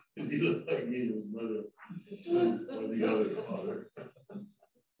 Does he look like me and his mother or the other father?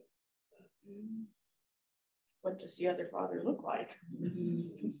 What does the other father look like?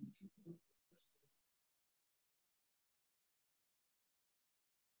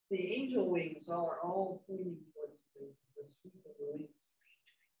 The angel wings are all pointing towards the sweep of the wings.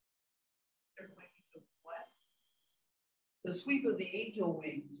 What? The sweep of the angel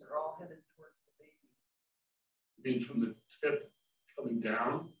wings are all headed towards the baby. I mean, from the tip coming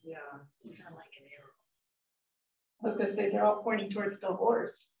down. Yeah. It's kind of like an arrow. I was gonna say they're all pointing towards the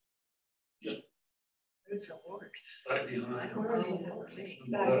horse. Yeah. There's a horse. Right behind. Oh, okay.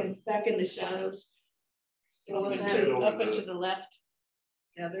 Back in the shadows. Going Yeah. up and to the left.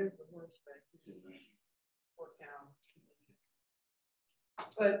 Yeah, there's the horse back here. Or cow.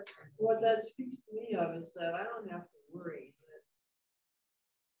 But what that speaks to me of is that I don't have to worry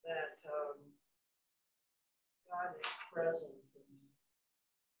that God is present and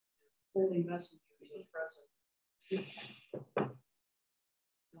holy messengers are present.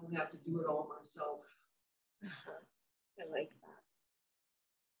 Don't have to do it all myself. I like that.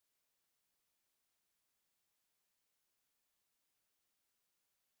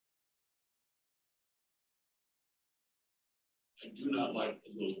 I do not like the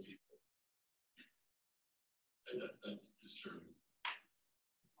little people. That's disturbing.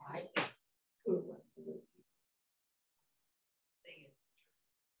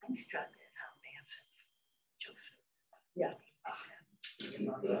 I'm struck at how massive Joseph is. Yeah.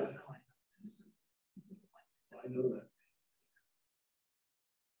 I know that.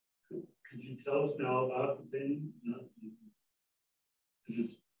 Could you tell us now about the thing? No.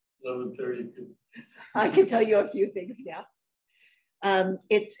 It's 11:30. I can tell you a few things, yeah.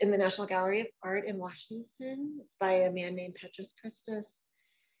 It's in the National Gallery of Art in Washington. It's by a man named Petrus Christus.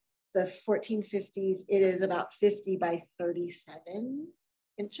 The 1450s, it is about 50 by 37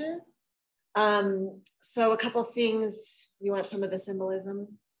 inches. So a couple things, you want some of the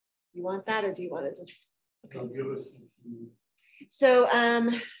symbolism? You want that, or do you want to just? Okay. Give us some. So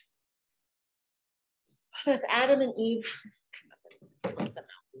that's Adam and Eve.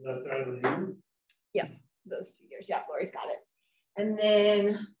 That's Adam and Eve? Yeah, those figures. Yeah, Lori's got it. And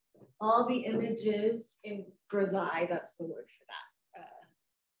then all the images in grisaille, that's the word for that,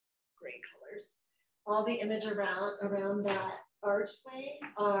 gray colors. All the image around that archway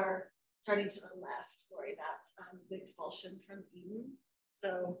are starting to the left, Lori. That's the expulsion from Eden.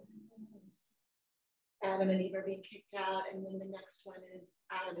 So Adam and Eve are being kicked out, and then the next one is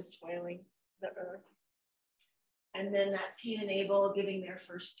Adam is toiling the earth. And then that's Cain and Abel giving their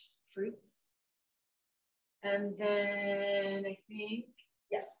first fruits. And then I think,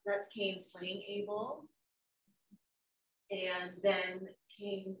 yes, that's Cain slaying Abel. And then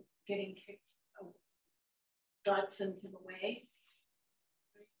Cain getting kicked, God sends him away.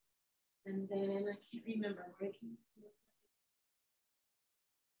 And then I can't remember where I can see it.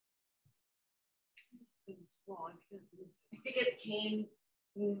 I think it's Cain.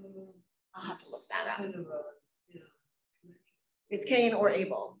 I'll have to look that up. It's Cain or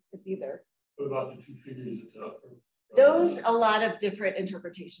Abel. It's either. What about the two figures at the upper? Those, a lot of different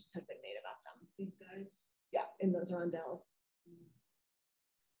interpretations have been made about them. These guys? Yeah, in those rondelles.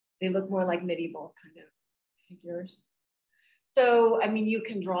 They look more like medieval kind of figures. So, I mean, you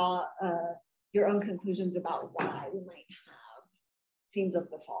can draw your own conclusions about why we might have scenes of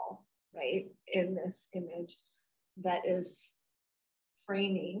the fall right, in this image that is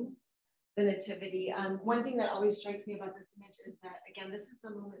framing the nativity. One thing that always strikes me about this image is that, again, this is the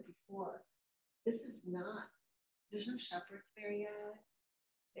moment before. This is not, there's no shepherds there yet.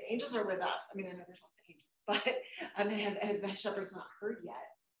 The angels are with us. I mean, I know there's lots of angels, but have the shepherds not heard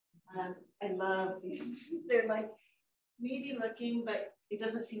yet? I love these. They're like maybe looking, but it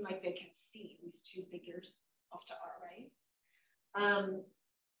doesn't seem like they can see these two figures off to our right.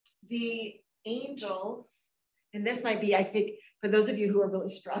 The angels, and this might be, I think, for those of you who are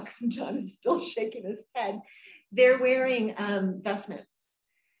really struck, John is still shaking his head, they're wearing vestments,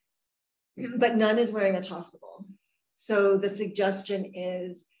 but none is wearing a chasuble. So the suggestion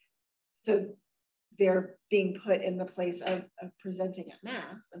is, so they're being put in the place of presenting at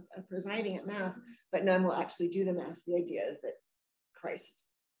Mass, of presiding at Mass, but none will actually do the Mass. The idea is that Christ,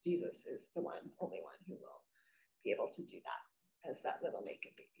 Jesus, is the one, only one who will be able to do that as that little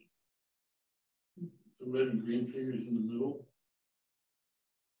naked baby. The red and green figures in the middle?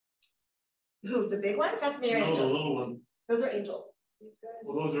 Who, the big one? That's Mary. No, the little one. Those are angels.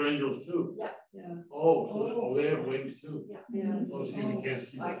 Well, those are angels too. Yeah. Yeah. Oh, they have wings too. Yeah. Yeah. Oh, see, we can't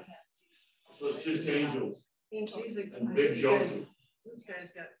see that. So it's just angels. Angels. And big Joseph. This guy's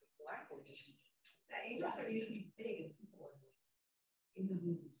got black ones. The angels are usually big and people are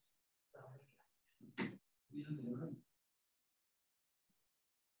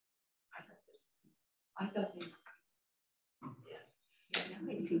I thought they, yeah,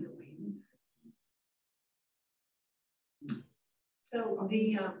 now I see the wings. So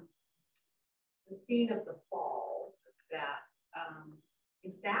the scene of the fall, that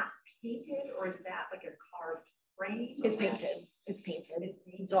is that painted or is that like a carved frame? It's painted. It's painted.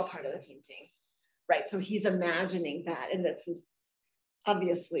 It's all part of the painting. Right. So he's imagining that. And this is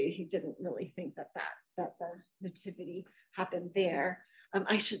obviously he didn't really think that the nativity happened there.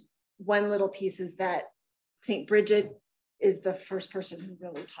 One little piece is that St. Bridget is the first person who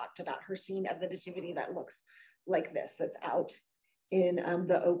really talked about her scene of the nativity that looks like this, that's out in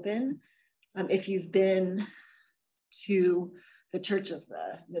the open. If you've been to the Church of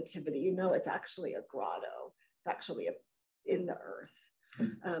the Nativity, you know it's actually a grotto. It's actually in the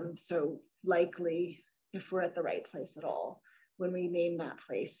earth. So likely, if we're at the right place at all, when we name that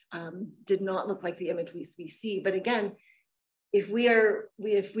place, did not look like the image we see. But again, if we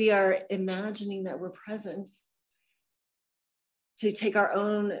are imagining that we're present, to take our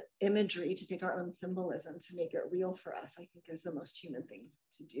own imagery, to take our own symbolism, to make it real for us, I think is the most human thing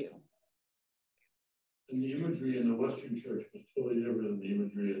to do. And the imagery in the Western Church was totally different than the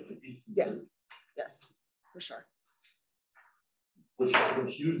imagery of the Eastern Church. Yes, for sure.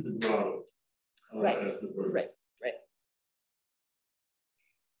 Which used the grotto as the verb. Right.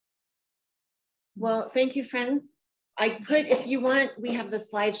 Well, thank you, friends. If you want, we have the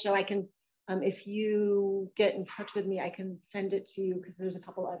slideshow. I can, if you get in touch with me, I can send it to you because there's a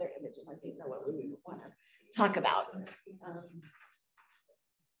couple other images I didn't know what we would want to talk about.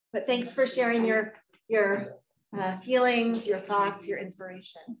 But thanks for sharing your feelings, your thoughts, your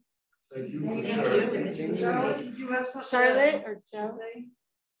inspiration. Thank you. Charlotte, did you have something? Charlotte or Joe?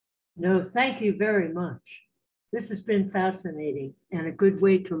 No, thank you very much. This has been fascinating and a good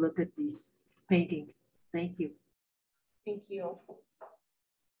way to look at these paintings. Thank you. Thank you.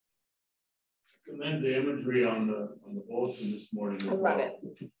 I commend the imagery on the bulletin this morning. I love it.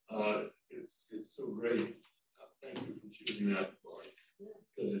 It's so great. Thank you for choosing that for it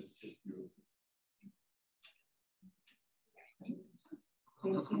because it's just beautiful.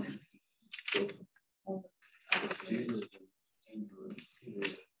 Jesus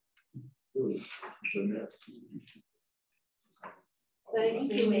and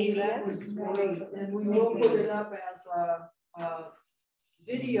Thank you, Amy. That was great. And we will put it up as a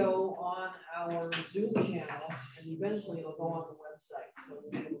video on our Zoom channel, and eventually it'll go on the website. So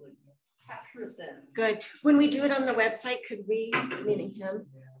we'll be able to capture it then. Good. When we do it on the website, could we, meaning him,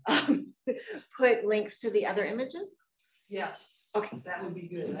 put links to the other images? Yes. Okay. That would be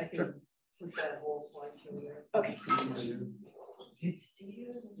good. I can put that whole slideshow there. Okay. Good to see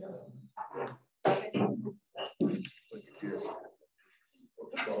you.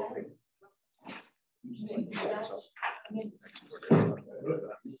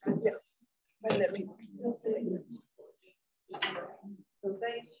 So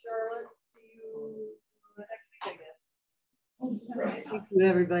thanks, Charlotte. See you next week, I guess. Thank you,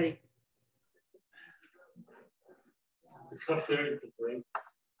 everybody. The cup there, the drink.